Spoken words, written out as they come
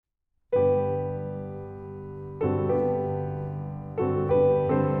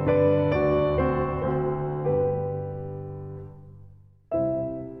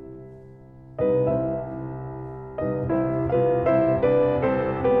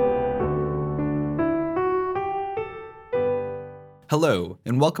Hello,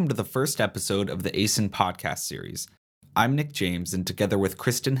 and welcome to the first episode of the ASEN podcast series. I'm Nick James, and together with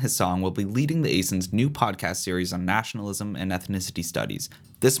Kristen Hassong, we'll be leading the ASEN's new podcast series on nationalism and ethnicity studies.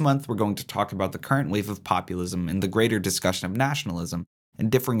 This month, we're going to talk about the current wave of populism and the greater discussion of nationalism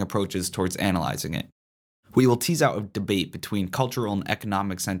and differing approaches towards analyzing it. We will tease out a debate between cultural and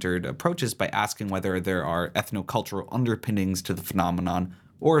economic-centered approaches by asking whether there are ethnocultural underpinnings to the phenomenon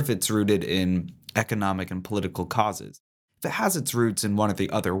or if it's rooted in economic and political causes. If it has its roots in one or the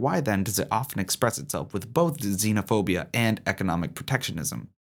other, why then does it often express itself with both xenophobia and economic protectionism?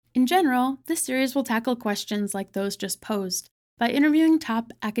 In general, this series will tackle questions like those just posed by interviewing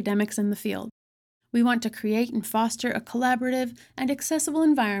top academics in the field. We want to create and foster a collaborative and accessible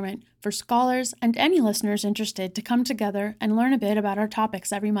environment for scholars and any listeners interested to come together and learn a bit about our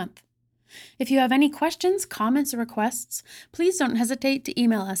topics every month. If you have any questions, comments, or requests, please don't hesitate to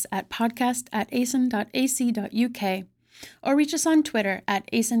email us at podcast@asen.ac.uk or reach us on Twitter at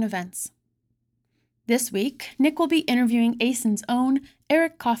ASEN Events. This week, Nick will be interviewing ASEN's own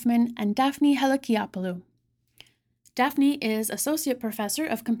Eric Kaufmann and Daphne Halikiopoulou. Daphne is Associate Professor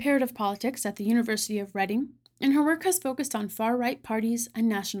of Comparative Politics at the University of Reading, and her work has focused on far-right parties and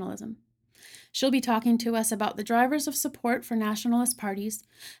nationalism. She'll be talking to us about the drivers of support for nationalist parties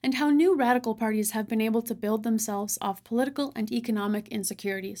and how new radical parties have been able to build themselves off political and economic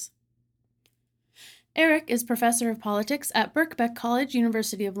insecurities. Eric is Professor of Politics at Birkbeck College,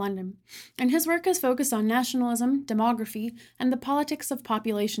 University of London, and his work has focused on nationalism, demography, and the politics of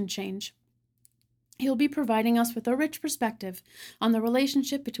population change. He'll be providing us with a rich perspective on the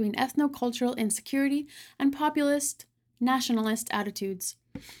relationship between ethnocultural insecurity and populist, nationalist attitudes.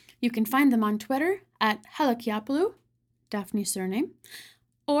 You can find them on Twitter at Halikiopoulou, Daphne's surname,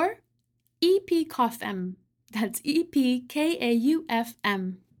 or EPKaufM, that's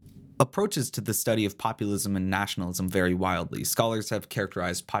EPKaufM. Approaches to the study of populism and nationalism vary wildly. Scholars have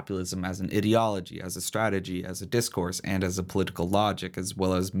characterized populism as an ideology, as a strategy, as a discourse, and as a political logic, as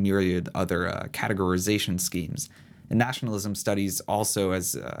well as myriad other categorization schemes. And nationalism studies also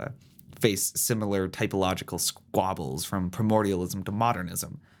face similar typological squabbles from primordialism to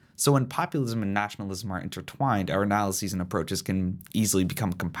modernism. So when populism and nationalism are intertwined, our analyses and approaches can easily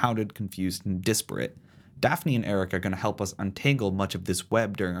become compounded, confused, and disparate. Daphne and Eric are going to help us untangle much of this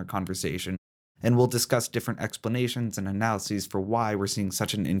web during our conversation, and we'll discuss different explanations and analyses for why we're seeing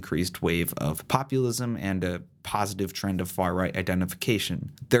such an increased wave of populism and a positive trend of far-right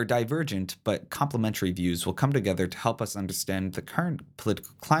identification. Their divergent but complementary views will come together to help us understand the current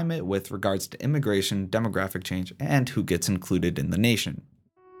political climate with regards to immigration, demographic change, and who gets included in the nation.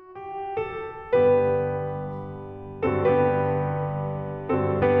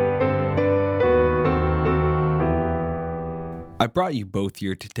 I brought you both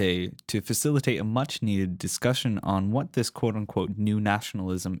here today to facilitate a much-needed discussion on what this quote-unquote new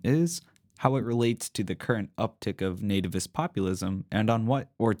nationalism is, how it relates to the current uptick of nativist populism, and on what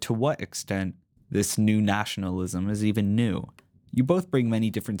or to what extent this new nationalism is even new. You both bring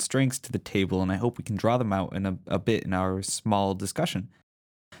many different strengths to the table, and I hope we can draw them out in a bit in our small discussion.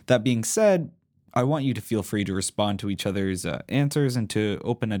 That being said, I want you to feel free to respond to each other's answers and to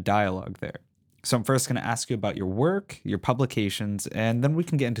open a dialogue there. So I'm first going to ask you about your work, your publications, and then we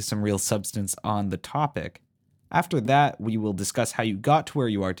can get into some real substance on the topic. After that, we will discuss how you got to where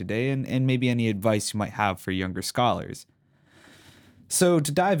you are today and maybe any advice you might have for younger scholars. So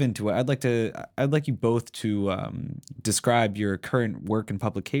to dive into it, I'd like you both to describe your current work and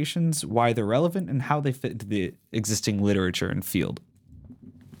publications, why they're relevant, and how they fit into the existing literature and field.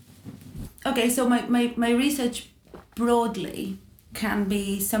 Okay, so my research broadly can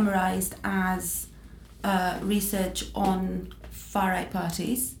be summarized as research on far-right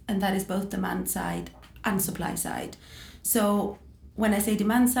parties, and that is both demand side and supply side. So when I say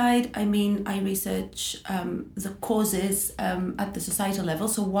demand side, I mean I research the causes at the societal level,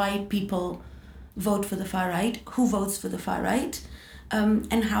 so why people vote for the far right, who votes for the far right,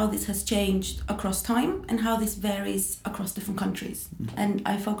 and how this has changed across time and how this varies across different countries. And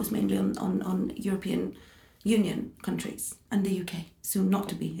I focus mainly on European Union countries and the UK, soon not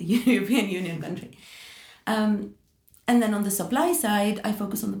to be a European Union country. And then on the supply side, I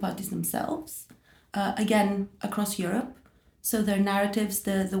focus on the parties themselves, again, across Europe. So their narratives,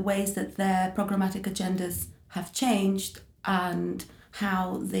 the ways that their programmatic agendas have changed and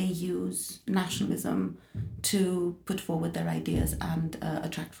how they use nationalism to put forward their ideas and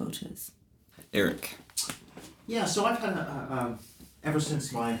attract voters. Eric. Yeah, so I've had, ever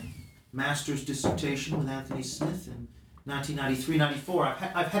since my master's dissertation with Anthony Smith in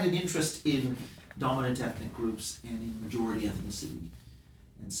 1993-94, I've had an interest in dominant ethnic groups and in majority ethnicity.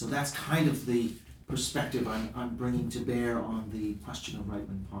 And so that's kind of the perspective I'm bringing to bear on the question of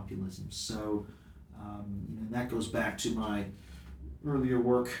right-wing populism. So and that goes back to my earlier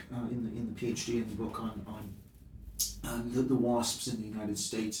work in the PhD in the book on the WASPs in the United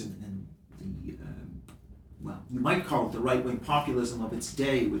States and the well, you might call it the right-wing populism of its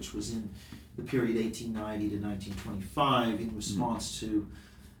day, which was in the period 1890 to 1925 in response to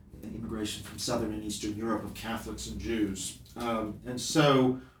immigration from Southern and Eastern Europe of Catholics and Jews. And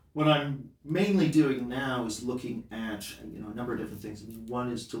so what I'm mainly doing now is looking at a number of different things. I mean,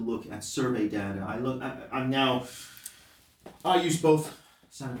 one is to look at survey data. I use both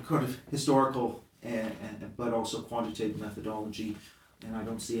some kind of historical and but also quantitative methodology, and I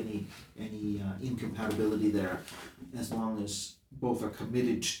don't see any incompatibility there as long as both are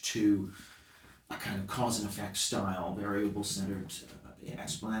committed to a kind of cause and effect style, variable centered,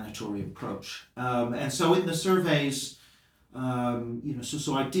 explanatory approach. And so in the surveys, I've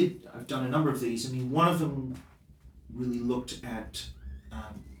done a number of these. I mean, one of them really looked at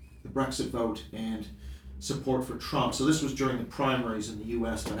the Brexit vote and support for Trump. So this was during the primaries in the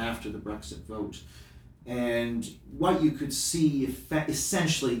US, but after the Brexit vote. And what you could see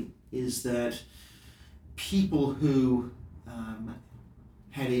essentially is that people who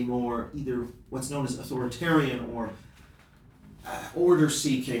had a more either what's known as authoritarian or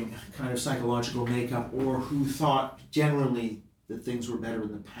order-seeking kind of psychological makeup, or who thought generally that things were better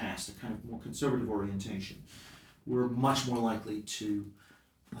in the past, a kind of more conservative orientation, were much more likely to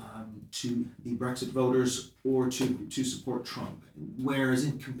be Brexit voters or to support Trump. Whereas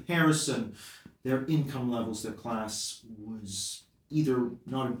in comparison, their income levels, their class was either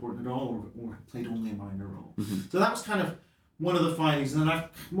not important at all or played only a minor role. Mm-hmm. So that was kind of one of the findings. And then I've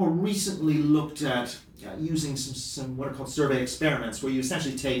more recently looked at using some what are called survey experiments, where you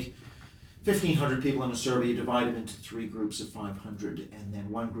essentially take 1,500 people in a survey, you divide them into three groups of 500, and then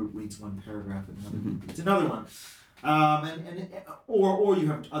one group reads one paragraph and another group reads another one. Or you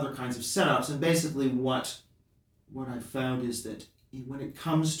have other kinds of setups. And basically what I found is that when it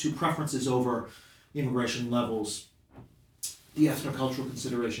comes to preferences over immigration levels, the ethnocultural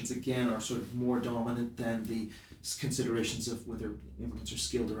considerations, again, are sort of more dominant than the considerations of whether immigrants are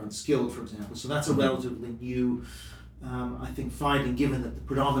skilled or unskilled, for example. So that's a relatively new, I think, finding, given that the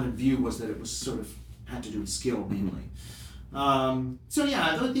predominant view was that it was sort of had to do with skill mainly.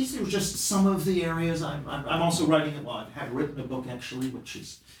 These are just some of the areas. I'm also writing, I have written a book actually, which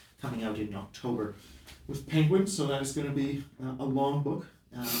is coming out in October with Penguin, so that is going to be a long book,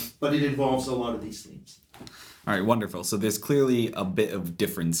 but it involves a lot of these themes. All right, wonderful. So there's clearly a bit of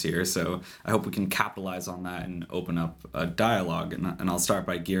difference here, so I hope we can capitalize on that and open up a dialogue, and I'll start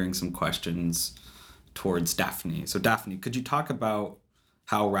by gearing some questions towards Daphne. So Daphne, could you talk about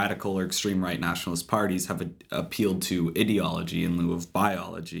how radical or extreme right nationalist parties have appealed to ideology in lieu of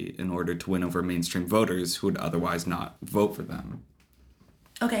biology in order to win over mainstream voters who would otherwise not vote for them?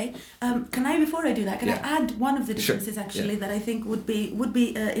 Okay, can I, before I do that, I add one of the differences that I think would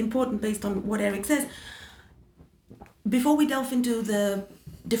be important based on what Eric says. Before we delve into the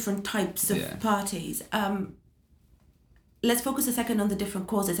different types of parties, let's focus a second on the different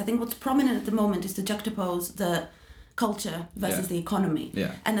causes. I think what's prominent at the moment is to juxtapose the culture versus the economy.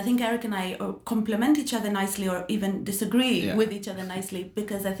 Yeah. And I think Eric and I complement each other nicely, or even disagree with each other nicely,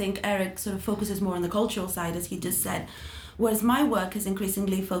 because I think Eric sort of focuses more on the cultural side, as he just said, whereas my work is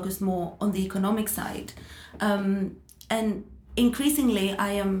increasingly focused more on the economic side. And increasingly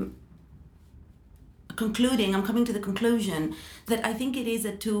I'm coming to the conclusion that I think it is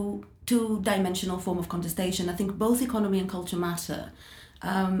a two-dimensional form of contestation. I think both economy and culture matter.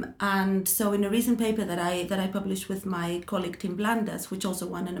 And so in a recent paper that I published with my colleague Tim Blandus, which also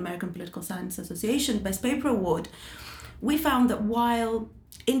won an American Political Science Association Best Paper Award, we found that while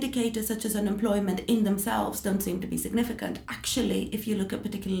indicators such as unemployment in themselves don't seem to be significant, actually, if you look at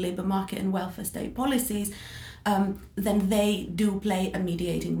particular labour market and welfare state policies, then they do play a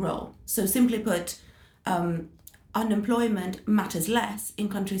mediating role. So simply put, unemployment matters less in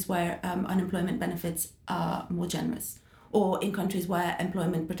countries where unemployment benefits are more generous, or in countries where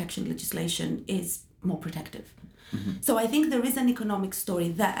employment protection legislation is more protective. Mm-hmm. So I think there is an economic story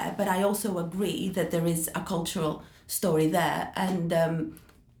there, but I also agree that there is a cultural story there. And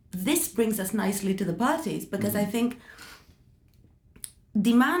this brings us nicely to the parties, because I think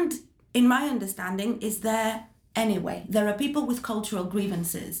demand, in my understanding, is there anyway. There are people with cultural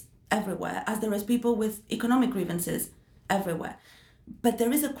grievances everywhere, as there is people with economic grievances everywhere. But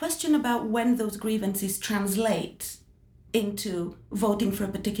there is a question about when those grievances translate into voting for a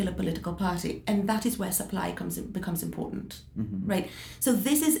particular political party, and that is where supply becomes important, right? So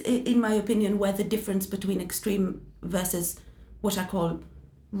this is, in my opinion, where the difference between extreme versus what I call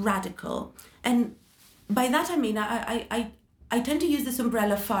radical. And by that I mean I tend to use this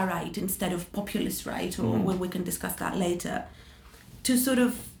umbrella far right instead of populist right, or we can discuss that later, to sort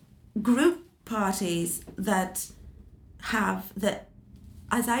of group parties that have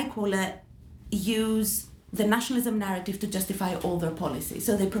as I call it, use the nationalism narrative to justify all their policies.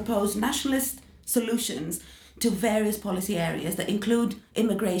 So they propose nationalist solutions to various policy areas that include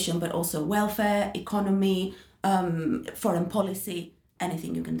immigration, but also welfare, economy, foreign policy,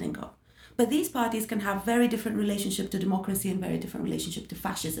 anything you can think of. But these parties can have very different relationship to democracy and very different relationship to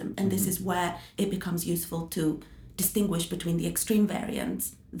fascism. And this is where it becomes useful to distinguish between the extreme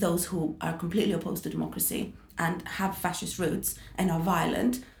variants, those who are completely opposed to democracy and have fascist roots and are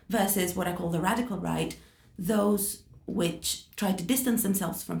violent, versus what I call the radical right, those which try to distance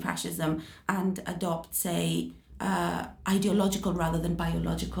themselves from fascism and adopt, say, ideological rather than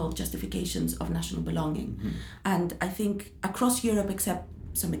biological justifications of national belonging. And I think across Europe, except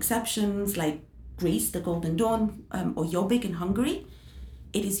some exceptions like Greece, the Golden Dawn, or Jobbik in Hungary,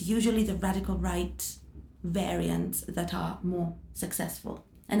 it is usually the radical right variants that are more successful.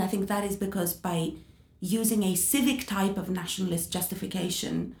 And I think that is because by using a civic type of nationalist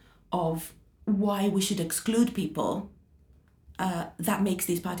justification of why we should exclude people, that makes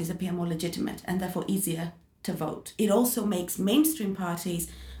these parties appear more legitimate and therefore easier to vote. It also makes mainstream parties,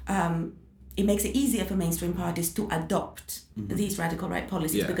 it makes it easier for mainstream parties to adopt these radical right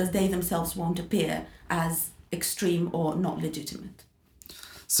policies because they themselves won't appear as extreme or not legitimate.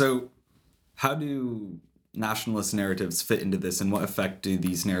 So how do nationalist narratives fit into this, and what effect do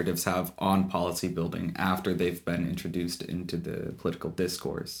these narratives have on policy building after they've been introduced into the political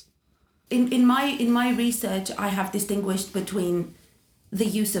discourse? In my research, I have distinguished between the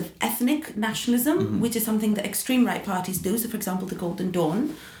use of ethnic nationalism, which is something that extreme right parties do. So, for example, the Golden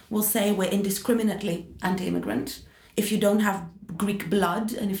Dawn will say we're indiscriminately anti-immigrant. If you don't have Greek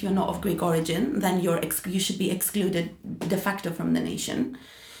blood and if you're not of Greek origin, then you should be excluded de facto from the nation.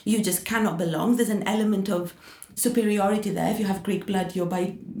 You just cannot belong. There's an element of superiority there. If you have Greek blood, you're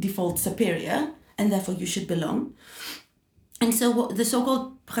by default superior, and therefore you should belong. And so what the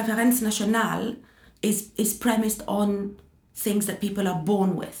so-called préférence nationale is premised on things that people are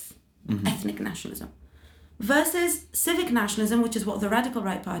born with, ethnic nationalism, versus civic nationalism, which is what the radical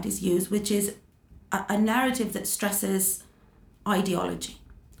right parties use, which is a narrative that stresses ideology.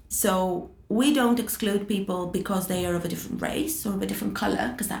 So we don't exclude people because they are of a different race or of a different color,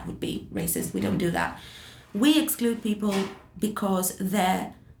 because that would be racist. We don't do that. We exclude people because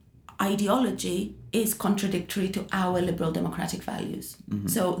their ideology is contradictory to our liberal democratic values.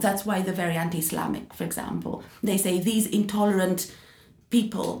 So that's why they're very anti-Islamic, for example. They say these intolerant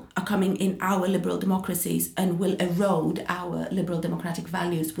people are coming in our liberal democracies and will erode our liberal democratic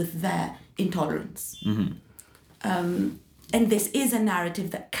values with their intolerance. And this is a narrative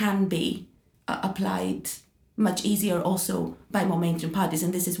that can be applied much easier also by more mainstream parties.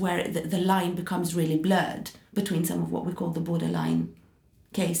 And this is where the line becomes really blurred between some of what we call the borderline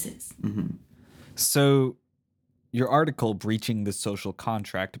cases. So your article, Breaching the Social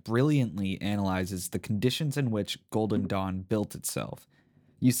Contract, brilliantly analyzes the conditions in which Golden Dawn built itself.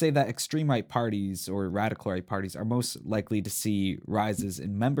 You say that extreme right parties or radical right parties are most likely to see rises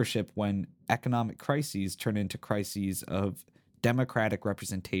in membership when economic crises turn into crises of democratic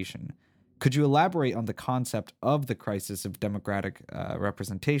representation. Could you elaborate on the concept of the crisis of democratic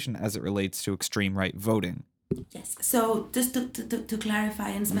representation as it relates to extreme right voting? Yes. So just to clarify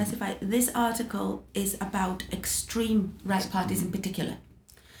and specify, this article is about extreme right parties in particular.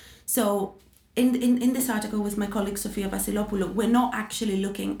 So in this article with my colleague Sofia Vassilopoulou, we're not actually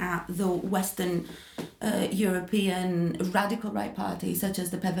looking at the Western European radical right parties such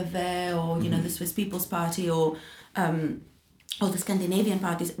as the PVV or the Swiss People's Party or the Scandinavian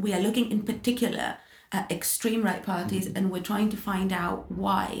parties. We are looking in particular at extreme right parties, and we're trying to find out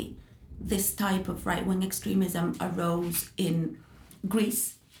why this type of right-wing extremism arose in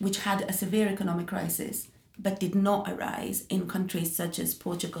Greece, which had a severe economic crisis, but did not arise in countries such as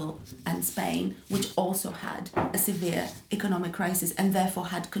Portugal and Spain, which also had a severe economic crisis and therefore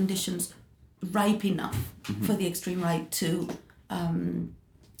had conditions ripe enough for the extreme right to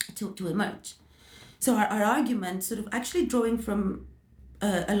emerge. So our argument, sort of actually drawing from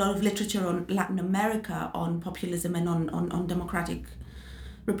a lot of literature on Latin America, on populism and on democratic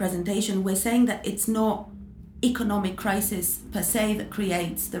representation, we're saying that it's not economic crisis per se that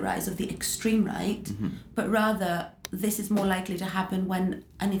creates the rise of the extreme right, but rather this is more likely to happen when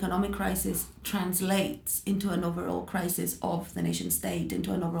an economic crisis translates into an overall crisis of the nation state,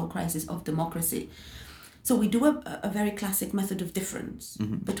 into an overall crisis of democracy. So we do a very classic method of difference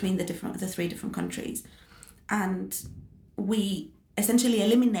between the three different countries, and we essentially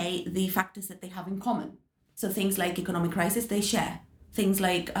eliminate the factors that they have in common. So things like economic crisis, they share. Things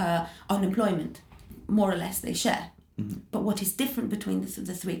like unemployment, more or less, they share. But what is different between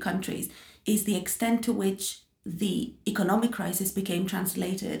the three countries is the extent to which the economic crisis became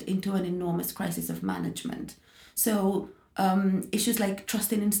translated into an enormous crisis of management. So issues like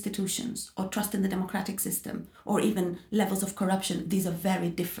trust in institutions or trust in the democratic system or even levels of corruption, these are very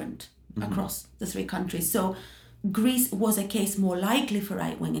different across the three countries. So Greece was a case more likely for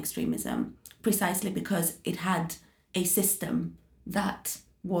right-wing extremism precisely because it had a system that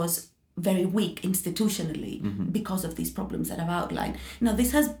was very weak institutionally because of these problems that I've outlined. Now,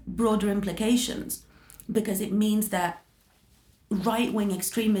 this has broader implications because it means that right-wing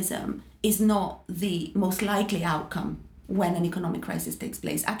extremism is not the most likely outcome when an economic crisis takes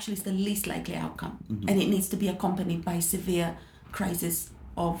place. Actually, it's the least likely outcome, and it needs to be accompanied by severe crisis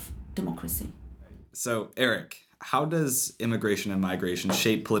of democracy. So, Eric, how does immigration and migration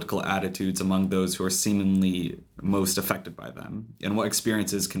shape political attitudes among those who are seemingly most affected by them? And what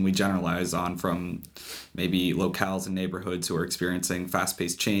experiences can we generalize on from maybe locales and neighborhoods who are experiencing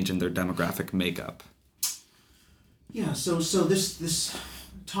fast-paced change in their demographic makeup? Yeah, so this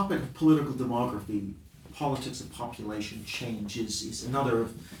topic of political demography, politics of population change is another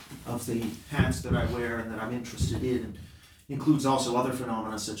of the hats that I wear and that I'm interested in, and includes also other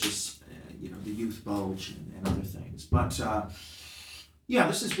phenomena such as the youth bulge and other things. But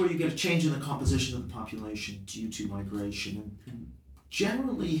this is where you get a change in the composition of the population due to migration. And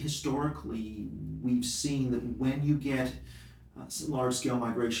generally, historically, we've seen that when you get large-scale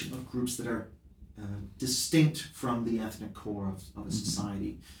migration of groups that are distinct from the ethnic core of a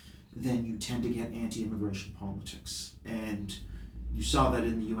society, then you tend to get anti-immigration politics. And you saw that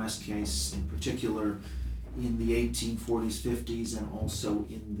in the US case in particular, in the 1840s, 50s, and also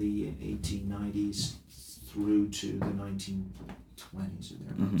in the 1890s through to the 1920s or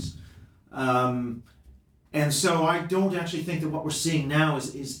thereabouts. And so I don't actually think that what we're seeing now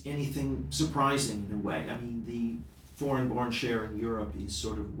is anything surprising in a way. I mean, the foreign-born share in Europe is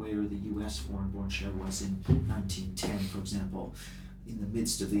sort of where the US foreign-born share was in 1910, for example, in the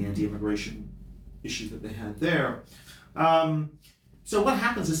midst of the anti-immigration issue that they had there. So what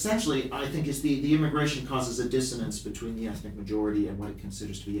happens essentially, I think, is the immigration causes a dissonance between the ethnic majority and what it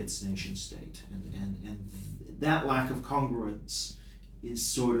considers to be its nation state. And that lack of congruence is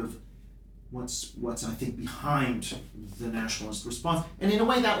sort of what's I think behind the nationalist response. And in a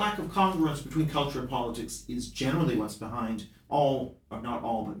way, that lack of congruence between culture and politics is generally what's behind all, or not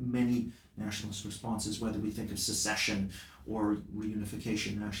all, but many nationalist responses, whether we think of secession or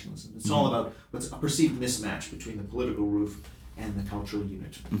reunification nationalism. It's all about what's a perceived mismatch between the political roof and the cultural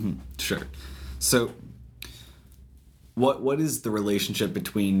unit. Sure. So what is the relationship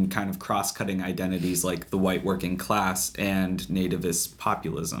between kind of cross-cutting identities like the white working class and nativist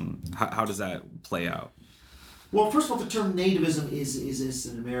populism? How does that play out? Well, first of all, the term nativism is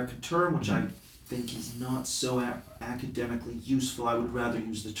an American term, which I think is not so academically useful. I would rather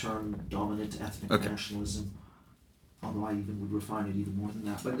use the term dominant ethnic nationalism, although I even would refine it even more than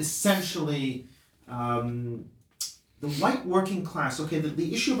that. But essentially, the white working class,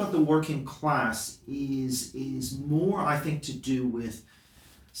 the issue about the working class is more, I think, to do with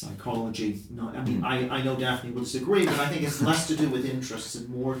psychology. I know Daphne will disagree, but I think it's less to do with interests and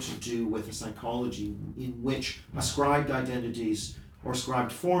more to do with a psychology in which ascribed identities or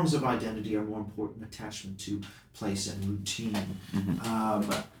ascribed forms of identity are more important attachment to place and routine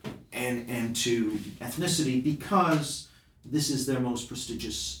and to ethnicity, because this is their most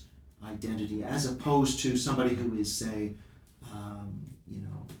prestigious identity, as opposed to somebody who is, say,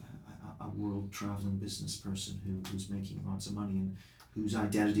 a world traveling business person who's making lots of money and whose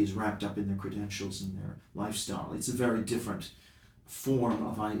identity is wrapped up in their credentials and their lifestyle. It's a very different form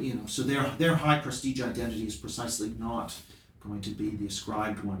of so their high prestige identity is precisely not going to be the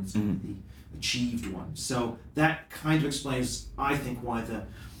ascribed one, it's going to be the achieved one. So that kind of explains, I think, why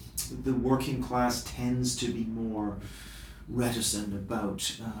the working class tends to be more reticent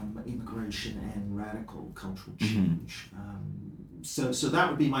about immigration and radical cultural change. So that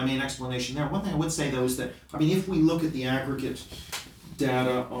would be my main explanation there. One thing I would say, though, is that, if we look at the aggregate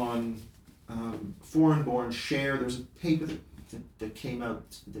data on foreign-born share, there's a paper that came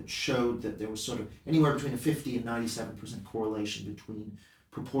out that showed that there was sort of anywhere between a 50 and 97% correlation between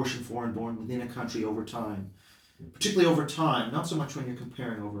proportion foreign-born within a country over time, particularly over time, not so much when you're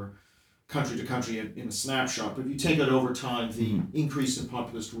comparing over country to country in a snapshot, but if you take it over time, the increase in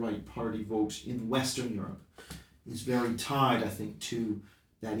populist right party vote in Western Europe is very tied, I think, to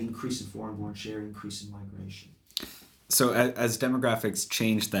that increase in foreign-born share, increase in migration. So as demographics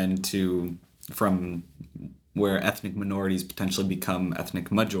change then from where ethnic minorities potentially become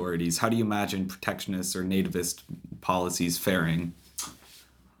ethnic majorities. How do you imagine protectionist or nativist policies faring?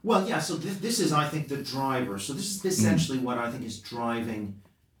 Well, yeah, so this is, I think, the driver. So this is essentially what I think is driving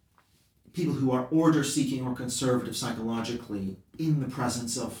people who are order-seeking or conservative psychologically in the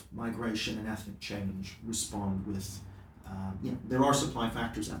presence of migration and ethnic change respond with, there are supply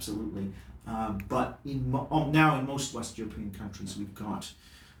factors, absolutely. But now in most West European countries, we've got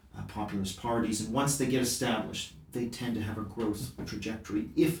populist parties, and once they get established, they tend to have a growth trajectory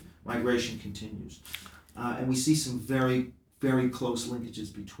if migration continues. And we see some very, very close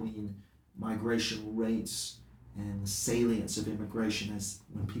linkages between migration rates and the salience of immigration, as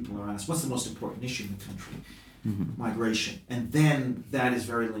when people are asked, what's the most important issue in the country? Migration. And then that is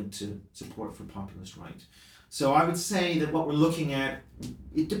very linked to support for populist right. So I would say that what we're looking at,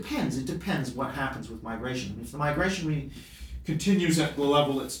 it depends what happens with migration. If the migration rate continues at the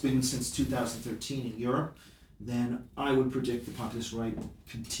level it's been since 2013 in Europe, then I would predict the populist right will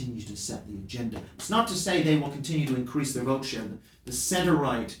continue to set the agenda. It's not to say they will continue to increase their vote share. The center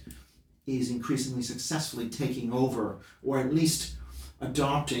right is increasingly successfully taking over, or at least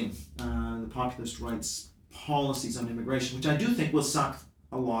adopting the populist right's policies on immigration, which I do think will suck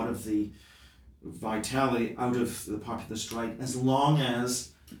a lot of the vitality out of the populist right, as long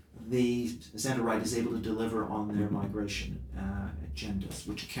as the center right is able to deliver on their migration agendas,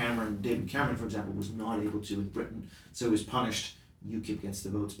 which David Cameron, for example, was not able to in Britain, so he was punished. UKIP gets the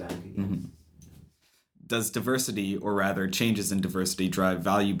votes back again. Does diversity, or rather changes in diversity, drive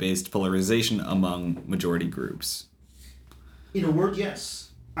value-based polarization among majority groups? In a word,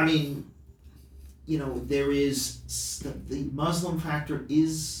 yes. I mean, there is the Muslim factor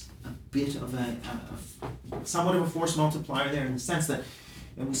is a bit of a somewhat of a force multiplier there, in the sense that,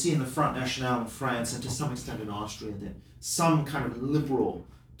 and we see in the Front National in France, and to some extent in Austria, that some kind of liberal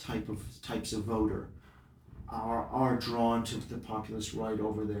types of voter are drawn to the populist right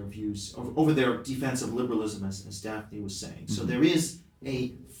over their views, over their defense of liberalism, as Daphne was saying. So there is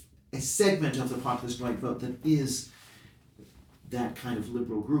a segment of the populist right vote that is that kind of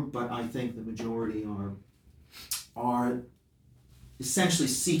liberal group, but I think the majority are essentially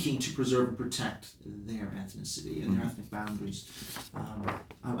seeking to preserve and protect their ethnicity and their ethnic boundaries.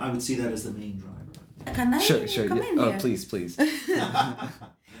 I would see that as the main driver. Can I Sure. come in here? Please.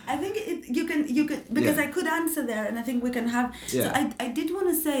 I think you can because I could answer there, and I think we can have. Yeah. So I did want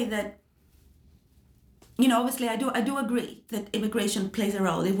to say that, obviously I do agree that immigration plays a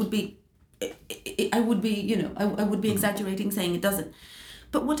role. It would be, I would be exaggerating saying it doesn't.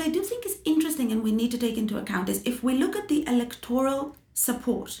 But what I do think is interesting and we need to take into account is if we look at the electoral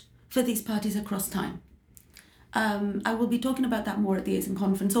support for these parties across time. I will be talking about that more at the ASEN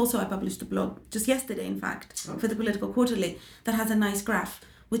conference. Also, I published a blog just yesterday, in fact, for the Political Quarterly that has a nice graph,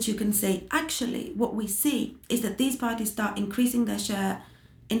 which you can say, actually, what we see is that these parties start increasing their share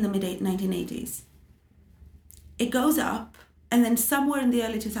in the mid-1980s. It goes up, and then somewhere in the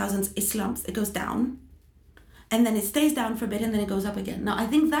early 2000s, it slumps, it goes down, and then it stays down for a bit, and then it goes up again. Now, I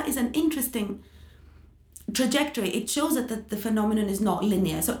think that is an interesting trajectory. It shows that the phenomenon is not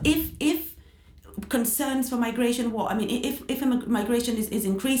linear. So if concerns for migration, if migration is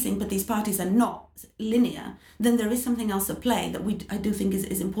increasing, but these parties are not linear, then there is something else at play that I do think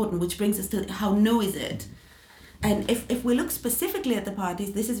is important, which brings us to how new is it? And if we look specifically at the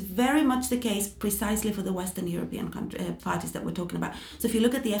parties, this is very much the case precisely for the Western European parties that we're talking about. So if you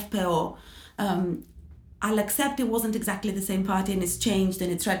look at the FPO, I'll accept it wasn't exactly the same party and it's changed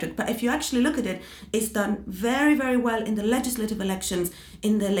in its rhetoric. But if you actually look at it, it's done very, very well in the legislative elections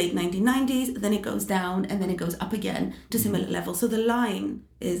in the late 1990s. Then it goes down and then it goes up again to similar levels. So the line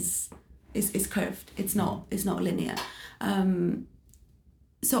is curved. It's not linear.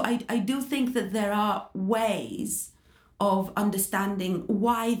 So I do think that there are ways of understanding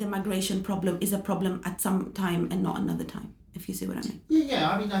why the migration problem is a problem at some time and not another time, if you see what I mean. Yeah,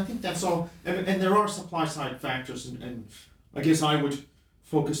 I mean, I think that's all. And there are supply side factors, and I guess I would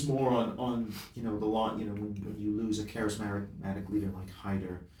focus more on the law, when you lose a charismatic leader like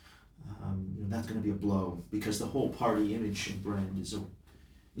Haider, that's going to be a blow, because the whole party image and brand is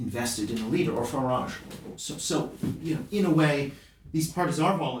invested in a leader, or Farage. So in a way, these parties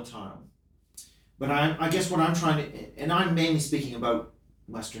are volatile. But I guess what I'm trying to, and I'm mainly speaking about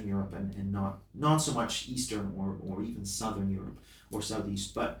Western Europe and not so much Eastern or even Southern Europe or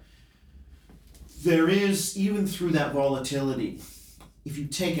Southeast, but there is, even through that volatility, if you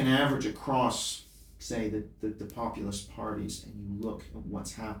take an average across, say, the populist parties and you look at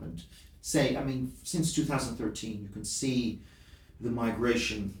what's happened, since 2013, you can see the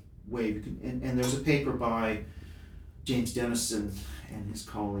migration wave. And there's a paper by James Dennison and his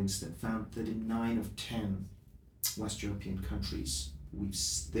colleagues that found that in 9 of 10 West European countries.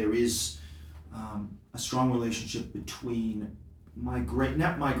 There is a strong relationship between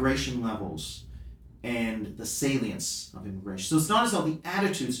net migration levels and the salience of immigration. So it's not as though the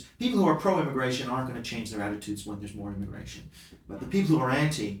attitudes, people who are pro-immigration aren't going to change their attitudes when there's more immigration. But the people who are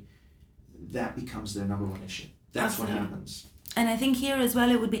anti, that becomes their number one issue. That's Absolutely. what happens. And I think here as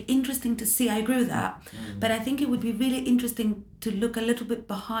well, it would be interesting to see, I agree with that, but I think it would be really interesting to look a little bit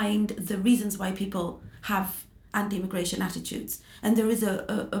behind the reasons why people have anti-immigration attitudes. And there is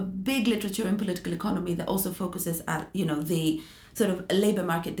a big literature in political economy that also focuses at, the sort of labor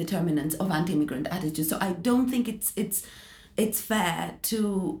market determinants of anti-immigrant attitudes. So I don't think it's fair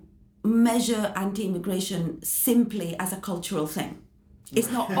to measure anti-immigration simply as a cultural thing.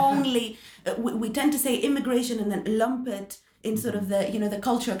 It's not only, we tend to say immigration and then lump it in sort of the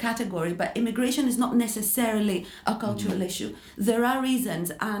culture category, but immigration is not necessarily a cultural issue. There are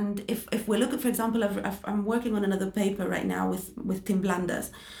reasons, and if we look at, for example, I'm working on another paper right now with Tim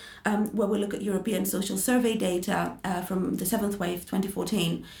Blanders, where we look at European social survey data from the 7th wave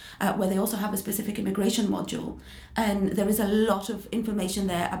 2014, where they also have a specific immigration module. And there is a lot of information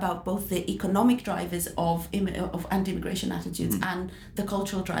there about both the economic drivers of anti-immigration attitudes and the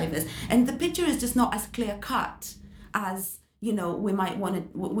cultural drivers. And the picture is just not as clear-cut as we might want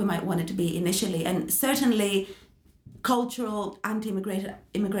it to be initially. And certainly cultural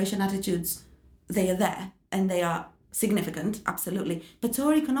anti-immigration attitudes, they are there and they are significant, absolutely, but so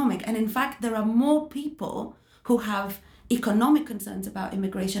are economic. And in fact, there are more people who have economic concerns about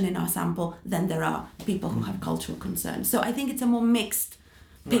immigration in our sample than there are people who have cultural concerns. So I think it's a more mixed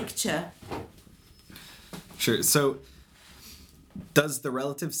picture. Sure. So does the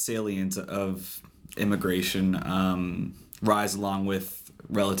relative salience of immigration rise along with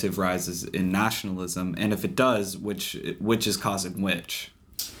relative rises in nationalism? And if it does, which is causing which?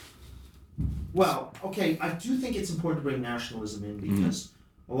 Well, okay, I do think it's important to bring nationalism in because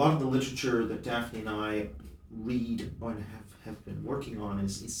a lot of the literature that Daphne and I read or have been working on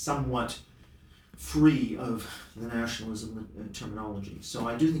is somewhat free of the nationalism terminology. So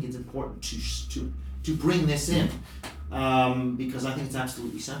I do think it's important to bring this in because I think it's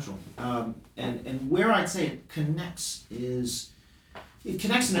absolutely central. And where I'd say it connects in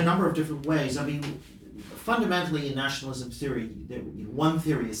a number of different ways. I mean, fundamentally in nationalism theory, one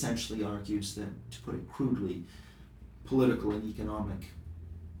theory essentially argues that, to put it crudely, political and economic,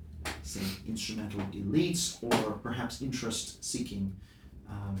 say, instrumental elites or perhaps interest-seeking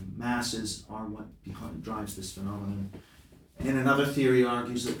masses are what drives this phenomenon. And another theory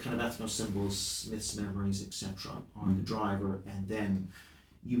argues that kind of ethno-symbols, myths, memories, etc. are the driver, and then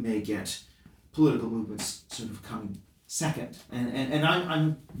you may get political movements sort of coming second. And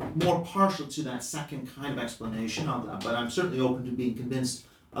I'm more partial to that second kind of explanation of that, but I'm certainly open to being convinced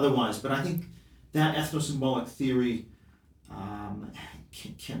otherwise. But I think that ethno-symbolic theory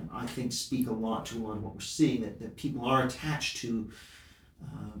can I think, speak a lot to what we're seeing, that people are attached to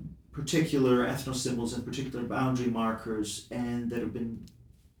particular ethno-symbols and particular boundary markers, and that have been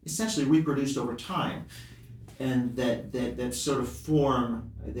essentially reproduced over time, and that sort of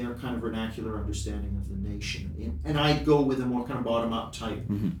form their kind of vernacular understanding of the nation. And I'd go with a more kind of bottom-up type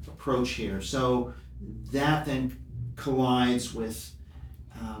approach here. So that then collides with,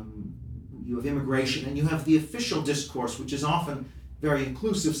 you have immigration, and you have the official discourse, which is often very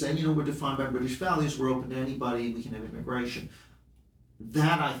inclusive, saying, we're defined by British values, we're open to anybody, we can have immigration.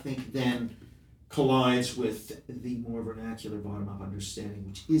 That, I think, then collides with the more vernacular bottom-up understanding,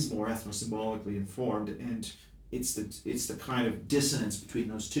 which is more ethno-symbolically informed, and it's the kind of dissonance between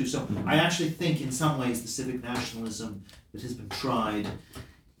those two. So I actually think, in some ways, the civic nationalism that has been tried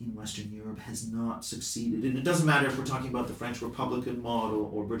in Western Europe has not succeeded. And it doesn't matter if we're talking about the French Republican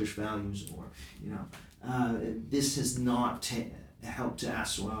model or British values, or this has not helped to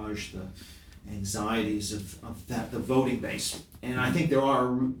assuage the anxieties of the voting base. And I think there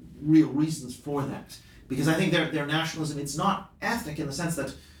are real reasons for that, because I think their nationalism, it's not ethnic in the sense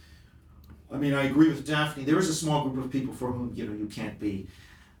that, I agree with Daphne, there is a small group of people for whom you can't be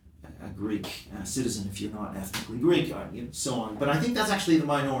a Greek citizen if you're not ethnically Greek, so on. But I think that's actually the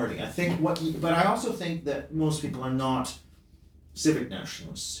minority. But I also think that most people are not civic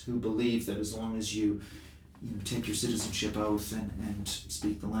nationalists who believe that as long as you take your citizenship oath and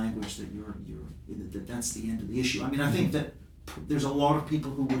speak the language, that that's the end of the issue. I think that there's a lot of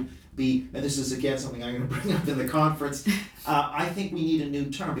people who would be, and this is again something I'm going to bring up in the conference, I think we need a new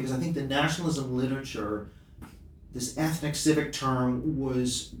term, because I think the nationalism literature, this ethnic civic term,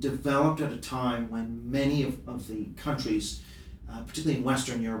 was developed at a time when many of the countries, particularly in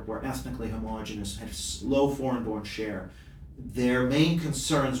Western Europe, were ethnically homogenous, had a low foreign-born share. Their main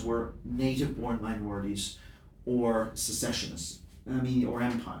concerns were native-born minorities, or secessionists. Or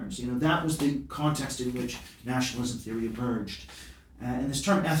empires. That was the context in which nationalism theory emerged. And this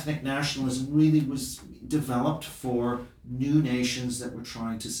term ethnic nationalism really was developed for new nations that were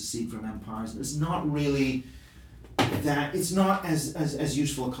trying to secede from empires. It's not really it's not as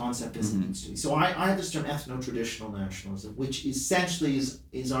useful a concept as it needs to be. So I have this term ethno-traditional nationalism, which essentially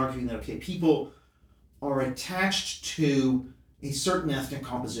is arguing that, okay, people are attached to a certain ethnic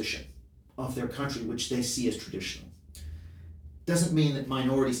composition of their country, which they see as traditional. Doesn't mean that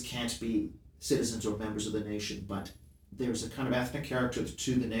minorities can't be citizens or members of the nation, but there's a kind of ethnic character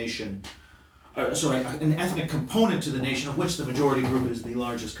to the nation, an ethnic component to the nation of which the majority group is the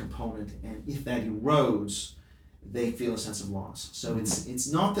largest component, and if that erodes, they feel a sense of loss. So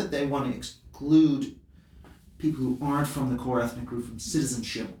it's not that they want to exclude people who aren't from the core ethnic group from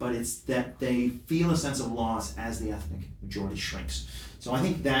citizenship, but it's that they feel a sense of loss as the ethnic majority shrinks. So I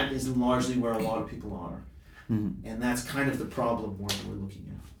think that is largely where a lot of people are. And that's kind of the problem we're looking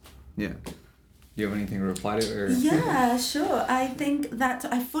at. Yeah. Do you have anything to reply to? Or? Yeah, sure. I think that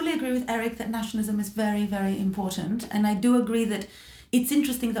I fully agree with Eric that nationalism is very, very important. And I do agree that it's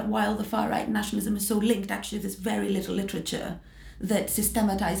interesting that while the far-right nationalism is so linked, actually there's very little literature that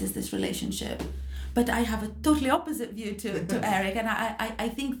systematizes this relationship. But I have a totally opposite view to Eric. And I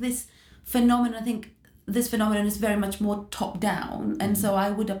think this phenomenon is very much more top-down. And so I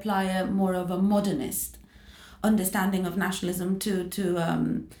would apply a more of a modernist understanding of nationalism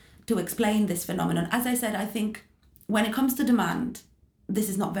to explain this phenomenon. As I said, I think when it comes to demand, this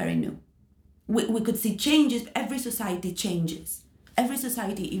is not very new. We could see changes. Every society changes. Every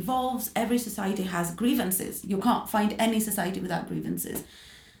society evolves. Every society has grievances. You can't find any society without grievances.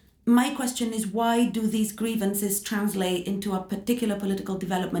 My question is, why do these grievances translate into a particular political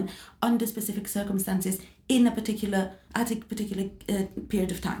development under specific circumstances at a particular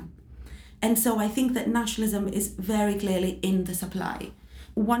period of time? And so I think that nationalism is very clearly in the supply.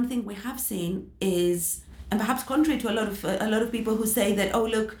 One thing we have seen is, and perhaps contrary to a lot of people who say that, oh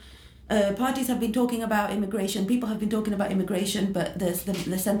look, parties have been talking about immigration, people have been talking about immigration, but the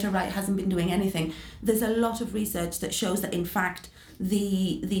centre-right hasn't been doing anything. There's a lot of research that shows that in fact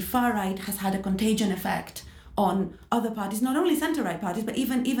the far-right has had a contagion effect on other parties, not only centre-right parties, but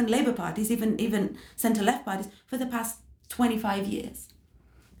even Labour parties, even centre-left parties for the past 25 years.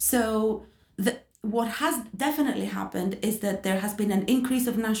 So what has definitely happened is that there has been an increase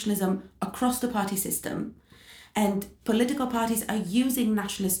of nationalism across the party system, and political parties are using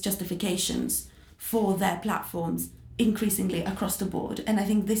nationalist justifications for their platforms increasingly across the board. And I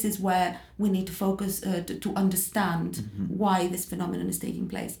think this is where we need to focus to understand why this phenomenon is taking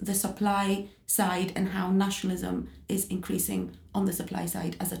place. The supply side and how nationalism is increasing on the supply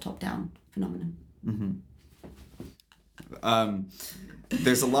side as a top-down phenomenon.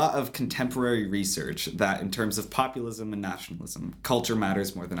 There's a lot of contemporary research that in terms of populism and nationalism, culture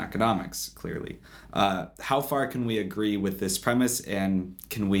matters more than economics, clearly. How far can we agree with this premise, and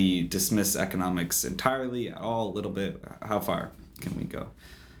can we dismiss economics entirely at all, a little bit? How far can we go?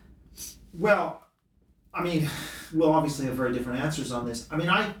 Well, we'll obviously have very different answers on this.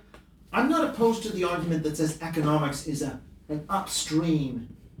 I'm not opposed to the argument that says economics is an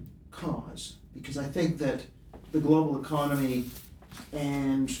upstream cause, because I think that the global economy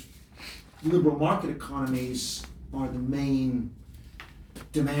and liberal market economies are the main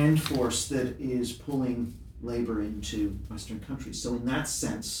demand force that is pulling labor into Western countries. So in that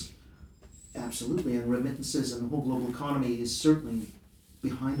sense, absolutely, and remittances and the whole global economy is certainly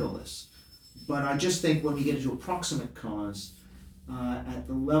behind all this. But I just think when we get into a proximate cause, at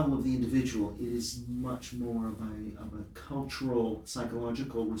the level of the individual, it is much more of a cultural,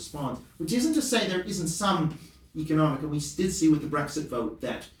 psychological response, which isn't to say there isn't some economic, and we did see with the Brexit vote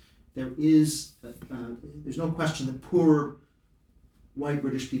that there's no question that poor white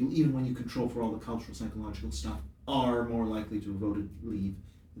British people, even when you control for all the cultural, psychological stuff, are more likely to have voted Leave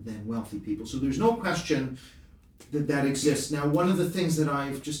than wealthy people. So there's no question that exists. Now, one of the things that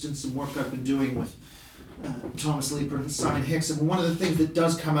I've just in some work I've been doing with Thomas Leeper and Simon Hicks, and one of the things that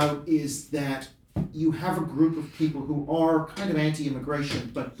does come out is that you have a group of people who are kind of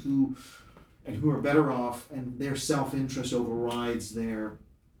anti-immigration, but who are better off, and their self-interest overrides their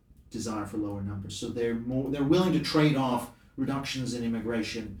desire for lower numbers. So they're willing to trade off reductions in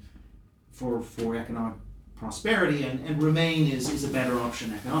immigration for economic prosperity, and Remain is a better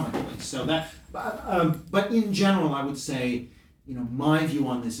option economically. So that, but in general, I would say, my view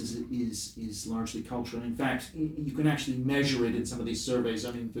on this is largely cultural. And in fact, you can actually measure it in some of these surveys.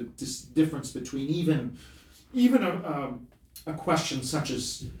 The difference between even a question such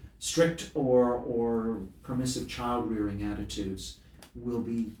as strict or permissive child rearing attitudes will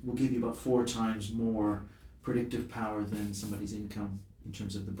give you about 4 times more predictive power than somebody's income in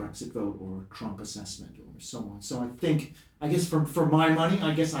terms of the Brexit vote or Trump assessment or so on. So I guess for my money,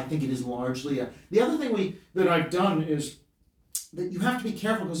 I think it is largely the other thing that I've done is that you have to be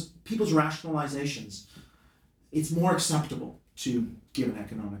careful because people's rationalizations, it's more acceptable to give an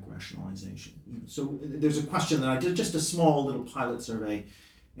economic rationalization. So there's a question that I did, just a small little pilot survey,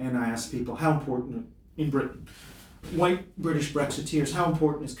 and I asked people how important in Britain, white British Brexiteers, how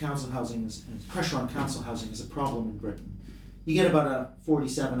important is council housing, is pressure on council housing as a problem in Britain? You get about a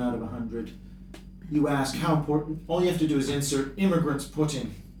 47 out of 100. You ask how important, all you have to do is insert immigrants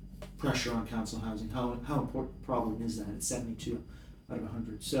putting pressure on council housing. How important a problem is that? It's 72 out of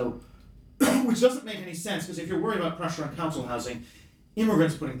 100. So, which doesn't make any sense, because if you're worried about pressure on council housing,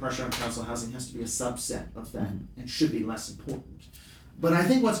 immigrants putting pressure on council housing has to be a subset of that and should be less important. But I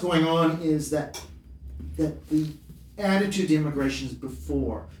think what's going on is that the attitude to immigration is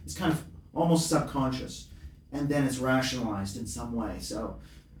before. It's kind of almost subconscious, and then it's rationalized in some way. So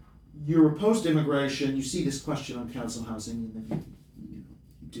you're opposed to immigration, you see this question on council housing, and then you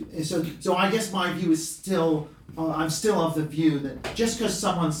do. And so I guess my view is still, I'm still of the view that just because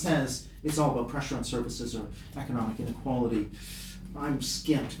someone says it's all about pressure on services or economic inequality, I'm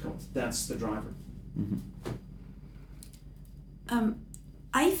skeptical that's the driver.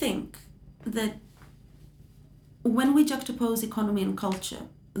 I think that when we juxtapose economy and culture,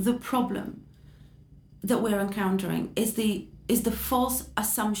 the problem that we're encountering is the false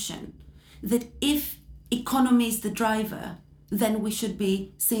assumption that if economy is the driver, then we should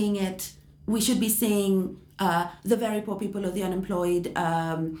be seeing the very poor people or the unemployed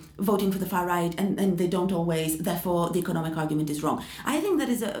voting for the far right, and they don't always, therefore the economic argument is wrong. I think that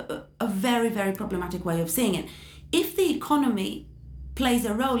is a very, very problematic way of seeing it. If the economy plays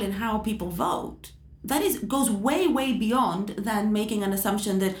a role in how people vote, that goes way, way beyond than making an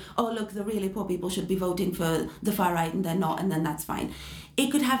assumption that, oh, look, the really poor people should be voting for the far right and they're not, and then that's fine.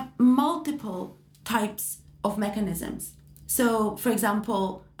 It could have multiple types of mechanisms. So, for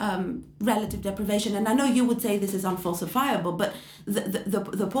example, relative deprivation, and I know you would say this is unfalsifiable, but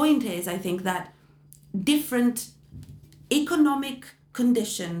the point is, I think, that different economic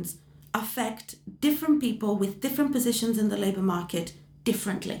conditions affect different people with different positions in the labour market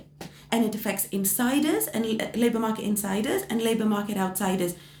differently. And it affects insiders and labour market insiders and labour market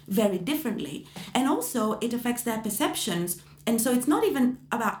outsiders very differently. And also it affects their perceptions. And so it's not even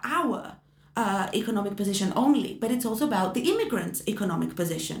about our economic position only, but it's also about the immigrants' economic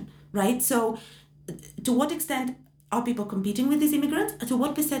position, right? So to what extent are people competing with these immigrants? To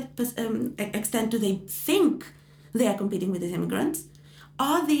what extent do they think they are competing with these immigrants?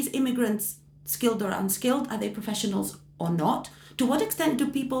 Are these immigrants skilled or unskilled? Are they professionals or not? To what extent do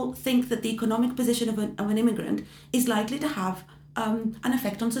people think that the economic position of an immigrant is likely to have an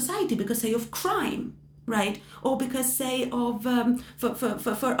effect on society because, say, of crime, right? Or because, say, of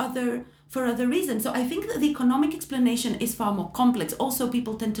for other reasons. So I think that the economic explanation is far more complex. Also,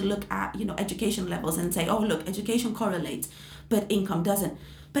 people tend to look at, education levels and say, oh, look, education correlates, but income doesn't.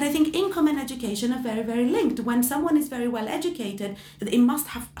 But I think income and education are very, very linked. When someone is very well educated, it must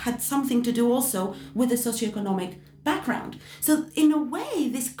have had something to do also with the socioeconomic background. So in a way,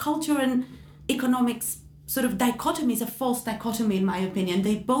 this culture and economics sort of dichotomy is a false dichotomy, in my opinion.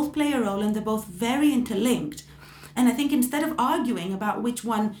 They both play a role and they're both very interlinked. And I think instead of arguing about which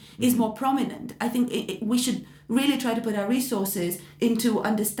one is more prominent, I think we should really try to put our resources into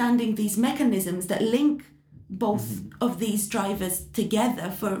understanding these mechanisms that link both of these drivers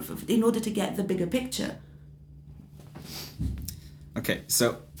together for in order to get the bigger picture. Okay,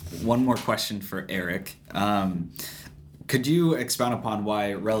 so one more question for Eric. Could you expound upon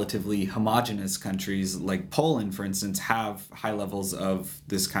why relatively homogenous countries like Poland, for instance, have high levels of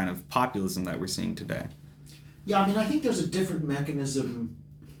this kind of populism that we're seeing today? Yeah, I think there's a different mechanism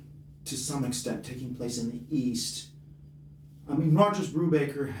to some extent taking place in the East. Rogers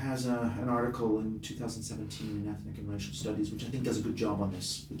Brubaker has an article in 2017 in Ethnic and Racial Studies, which I think does a good job on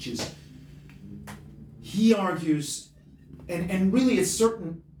this, which is, he argues, and really it's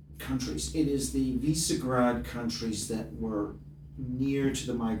certain countries, it is the Visegrad countries that were near to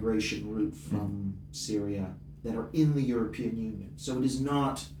the migration route from Syria that are in the European Union. So it is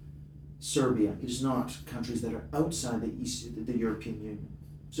not Serbia, it is not countries that are outside the European Union.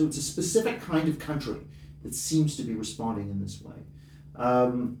 So it's a specific kind of country that seems to be responding in this way.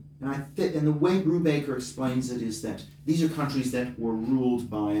 And the way Brubaker explains it is that these are countries that were ruled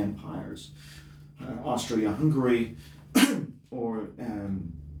by empires. Austria-Hungary, or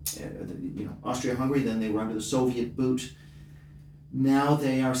Austria-Hungary, then they were under the Soviet boot. Now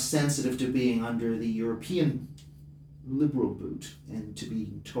they are sensitive to being under the European liberal boot and to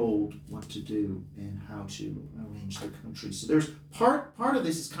being told what to do and how to arrange their country. So there's part of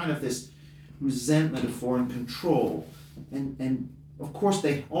this is kind of this resentment of foreign control, and of course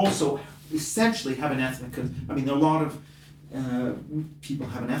they also essentially have an ethnic. I mean, there are a lot of people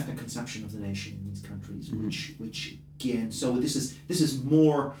have an ethnic conception of the nation in these countries, which again, so this is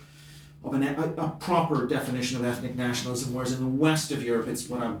more of a proper definition of ethnic nationalism, whereas in the west of Europe it's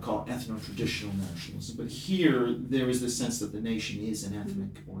what I would call ethno-traditional nationalism. But here there is this sense that the nation is an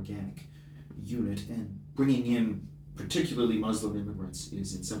ethnic, organic unit, and bringing in particularly Muslim immigrants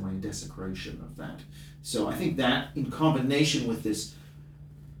is in some way a desecration of that. So I think that in combination with this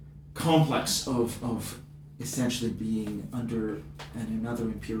complex of essentially being under another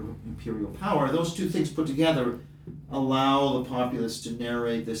imperial power, those two things put together allow the populace to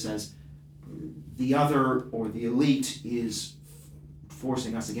narrate this as the other or the elite is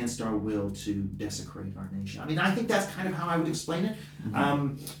forcing us against our will to desecrate our nation. I mean, I think that's kind of how I would explain it.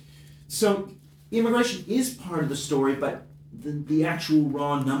 So immigration is part of the story, but the actual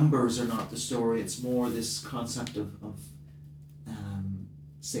raw numbers are not the story. It's more this concept of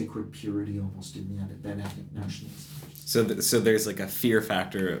sacred purity almost in that ethnic nationalism. So there's like a fear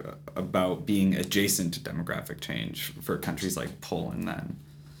factor about being adjacent to demographic change for countries like Poland then.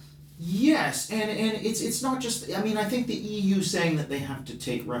 Yes, and it's not just. I mean, I think the EU saying that they have to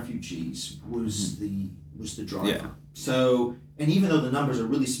take refugees was the driver. Yeah. So, and even though the numbers are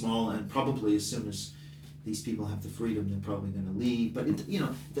really small, and probably as soon as these people have the freedom, they're probably going to leave.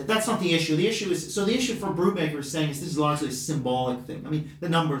 But that's not the issue. The issue is the issue for Brubaker is saying is this is largely a symbolic thing. I mean, the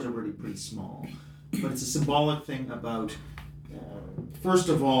numbers are really pretty small, but it's a symbolic thing about. First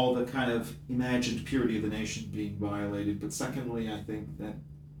of all, the kind of imagined purity of the nation being violated, but secondly, I think that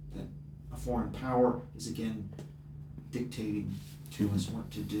a foreign power is again dictating to us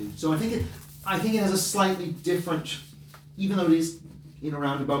what to do. So I think it has a slightly different, even though it is in a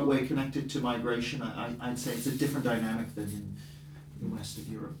roundabout way connected to migration, I'd say it's a different dynamic than in the west of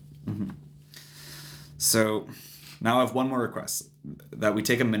Europe. So now I have one more request, that we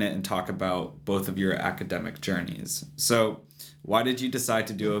take a minute and talk about both of your academic journeys. So why did you decide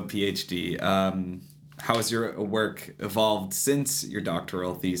to do a PhD? How has your work evolved since your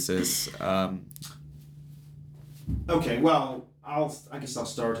doctoral thesis? Okay, well, I guess I'll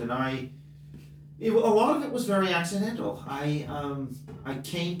start. And a lot of it was very accidental. I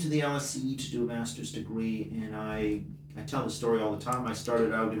came to the LSE to do a master's degree, and I tell the story all the time. I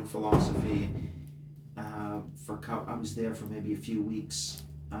started out in philosophy. I was there for maybe a few weeks.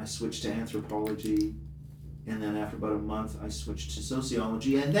 I switched to anthropology. And then after about a month, I switched to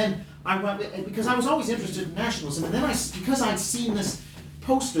sociology. And then I went, because I was always interested in nationalism, and then because I'd seen this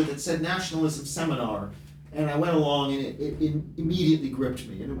poster that said Nationalism Seminar, and I went along, and it immediately gripped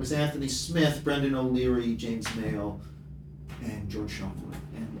me. And it was Anthony Smith, Brendan O'Leary, James Mayle, and George Shoflin.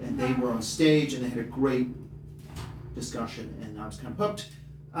 And they were on stage, and they had a great discussion, and I was kind of hooked.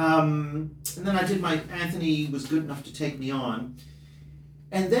 And then Anthony was good enough to take me on.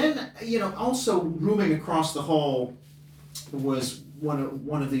 And then, also rooming across the hall was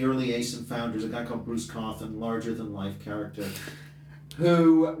one of the early ASEN founders, a guy called Bruce Kaufmann, larger-than-life character,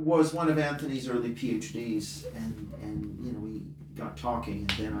 who was one of Anthony's early PhDs. And we got talking,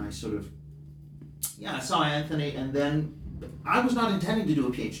 and then I I saw Anthony, and then I was not intending to do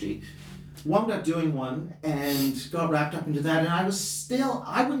a PhD. Wound up doing one and got wrapped up into that, and I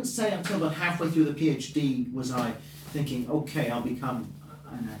wouldn't say until about halfway through the PhD was I thinking, okay, I'll become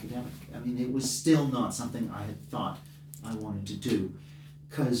an academic. I mean, it was still not something I had thought I wanted to do,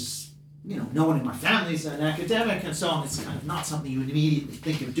 because no one in my family is an academic, and so on. It's kind of not something you would immediately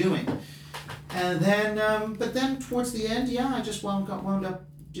think of doing. And then, but then towards the end, I just wound up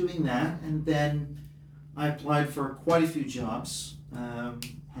doing that, and then I applied for quite a few jobs,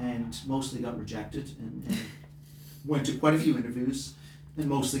 and mostly got rejected, and went to quite a few interviews, and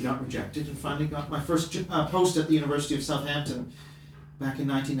mostly got rejected, and finally got my first post at the University of Southampton back in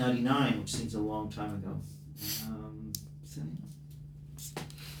 1999, which seems a long time ago.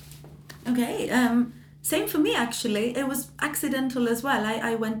 Okay, same for me actually. It was accidental as well.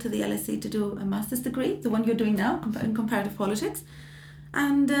 I went to the LSE to do a master's degree, the one you're doing now, in comparative politics.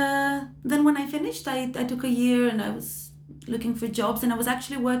 And then when I finished, I took a year and I was looking for jobs, and I was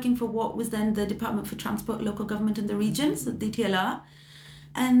actually working for what was then the Department for Transport, Local Government in the Regions, the DTLR.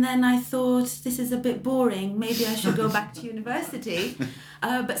 And then I thought, this is a bit boring, maybe I should go back to university.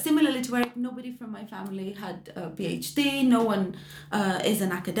 But similarly to Eric, nobody from my family had a PhD, no one is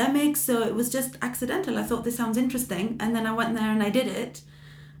an academic, so it was just accidental. I thought this sounds interesting, and then I went there and I did it,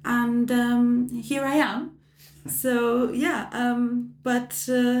 and here I am. So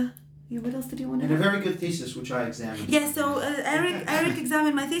Yeah, what else did you want to And a know? very good thesis, which I examined. Yeah, so Eric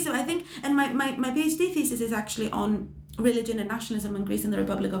examined my thesis. I think, and my PhD thesis is actually on religion and nationalism in Greece and the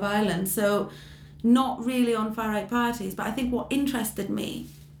Republic of Ireland. So not really on far-right parties, but I think what interested me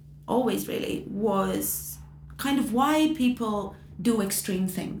always really was kind of why people do extreme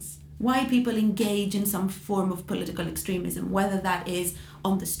things, why people engage in some form of political extremism, whether that is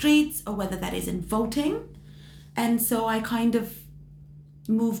on the streets or whether that is in voting. And so I kind of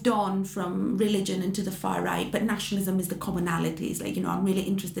moved on from religion into the far right, but nationalism is the commonalities. Like, I'm really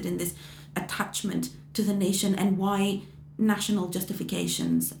interested in this attachment to the nation and why national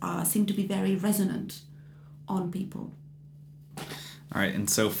justifications seem to be very resonant on people. All right, and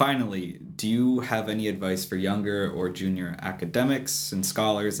so finally, do you have any advice for younger or junior academics and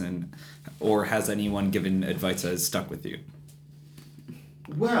scholars, or has anyone given advice that has stuck with you?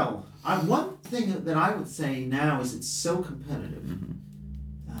 Well, one thing that I would say now is it's so competitive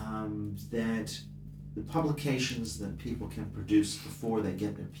that the publications that people can produce before they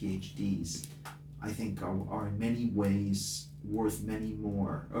get their PhDs, I think, are in many ways worth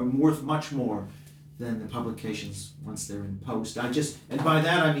much more than the publications once they're in post. And by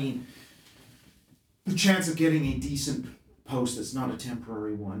that I mean the chance of getting a decent post that's not a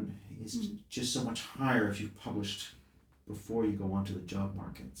temporary one is just so much higher if you've published before you go onto the job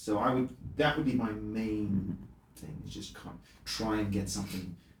market. So that would be my main thing, is just try and get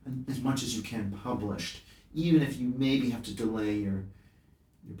something as much as you can published, even if you maybe have to delay your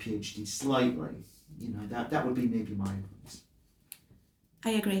PhD slightly. That would be maybe my advice. I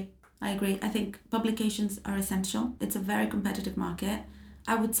agree. I think publications are essential. It's a very competitive market.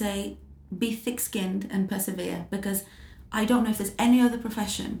 I would say be thick-skinned and persevere, because I don't know if there's any other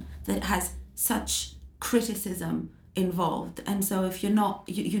profession that has such criticism involved. And so if you're not,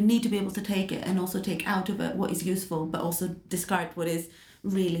 you need to be able to take it and also take out of it what is useful, but also discard what is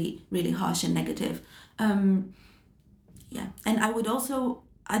really, really harsh and negative. And I would also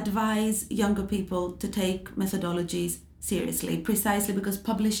advise younger people to take methodologies seriously, precisely because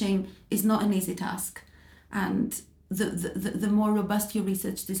publishing is not an easy task, and the more robust your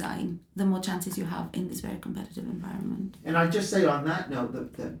research design, the more chances you have in this very competitive environment. And I'd just say on that note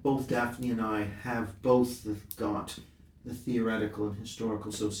that both Daphne and I have both got the theoretical and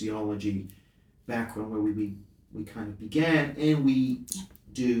historical sociology background where we kind of began, and we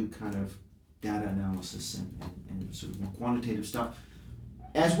do kind of data analysis and sort of more quantitative stuff,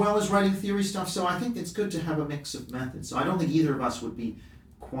 as well as writing theory stuff. So I think it's good to have a mix of methods. So I don't think either of us would be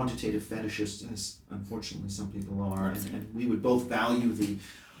quantitative fetishists, as unfortunately some people are, and we would both value the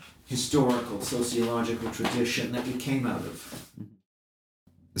historical, sociological tradition that we came out of.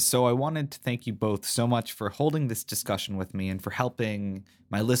 So I wanted to thank you both so much for holding this discussion with me and for helping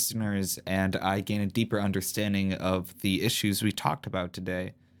my listeners and I gain a deeper understanding of the issues we talked about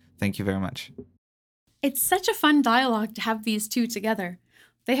today. Thank you very much. It's such a fun dialogue to have these two together.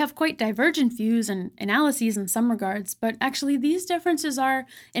 They have quite divergent views and analyses in some regards, but actually these differences are,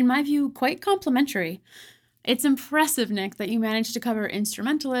 in my view, quite complementary. It's impressive, Nick, that you managed to cover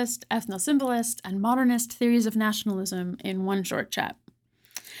instrumentalist, ethno-symbolist, and modernist theories of nationalism in one short chat.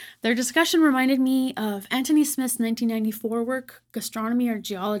 Their discussion reminded me of Anthony Smith's 1994 work, Gastronomy or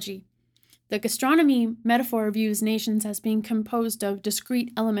Geology. The gastronomy metaphor views nations as being composed of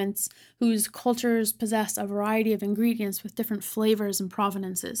discrete elements whose cultures possess a variety of ingredients with different flavors and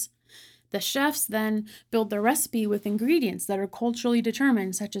provenances. The chefs then build their recipe with ingredients that are culturally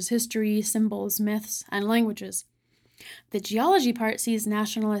determined, such as history, symbols, myths, and languages. The geology part sees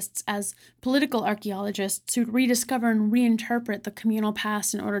nationalists as political archaeologists who rediscover and reinterpret the communal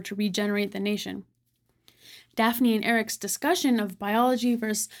past in order to regenerate the nation. Daphne and Eric's discussion of biology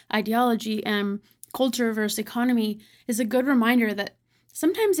versus ideology and culture versus economy is a good reminder that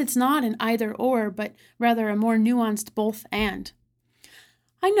sometimes it's not an either or, but rather a more nuanced both and.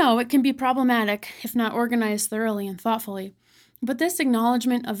 I know it can be problematic if not organized thoroughly and thoughtfully, but this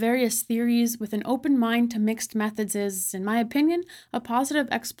acknowledgement of various theories with an open mind to mixed methods is, in my opinion, a positive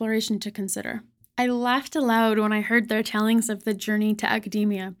exploration to consider. I laughed aloud when I heard their tellings of the journey to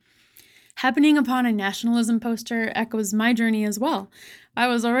academia. Happening upon a nationalism poster echoes my journey as well. I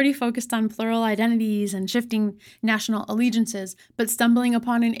was already focused on plural identities and shifting national allegiances, but stumbling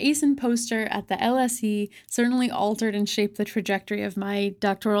upon an ASEN poster at the LSE certainly altered and shaped the trajectory of my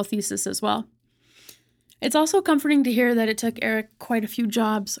doctoral thesis as well. It's also comforting to hear that it took Eric quite a few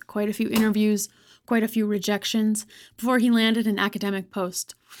jobs, quite a few interviews, quite a few rejections before he landed an academic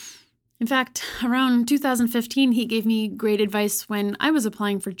post. In fact, around 2015, he gave me great advice when I was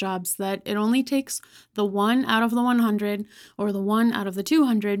applying for jobs that it only takes the 1 out of the 100 or the 1 out of the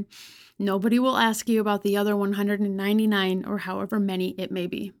 200. Nobody will ask you about the other 199 or however many it may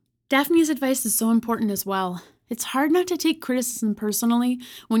be. Daphne's advice is so important as well. It's hard not to take criticism personally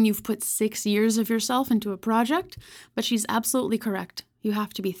when you've put 6 years of yourself into a project, but she's absolutely correct. You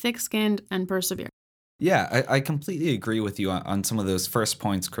have to be thick-skinned and persevere. Yeah, I completely agree with you on some of those first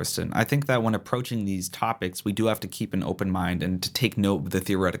points, Kristen. I think that when approaching these topics, we do have to keep an open mind and to take note of the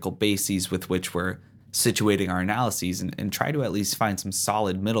theoretical bases with which we're situating our analyses and try to at least find some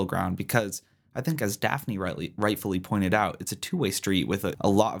solid middle ground because I think, as Daphne rightfully pointed out, it's a two-way street with a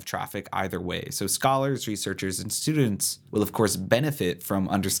lot of traffic either way. So scholars, researchers, and students will, of course, benefit from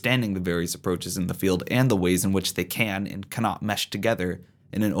understanding the various approaches in the field and the ways in which they can and cannot mesh together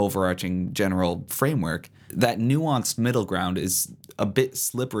in an overarching general framework. That nuanced middle ground is a bit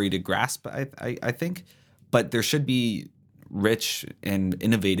slippery to grasp, I think, but there should be rich and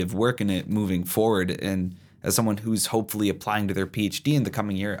innovative work in it moving forward. And as someone who's hopefully applying to their PhD in the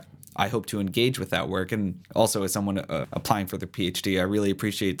coming year, I hope to engage with that work. And also as someone applying for their PhD, I really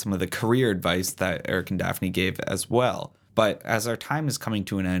appreciate some of the career advice that Eric and Daphne gave as well. But as our time is coming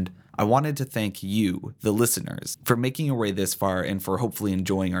to an end, I wanted to thank you, the listeners, for making your way this far and for hopefully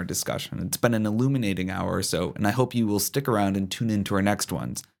enjoying our discussion. It's been an illuminating hour or so, and I hope you will stick around and tune into our next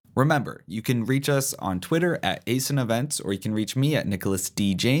ones. Remember, you can reach us on Twitter at ASEN Events, or you can reach me at Nicholas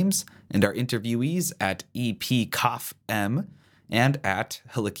D. James, and our interviewees at EPKoffM and at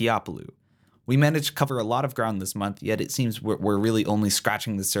Halikiopoulou. We managed to cover a lot of ground this month, yet it seems we're really only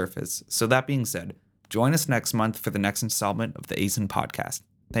scratching the surface. So that being said, join us next month for the next installment of the ASEN podcast.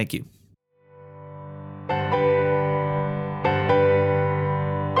 Thank you.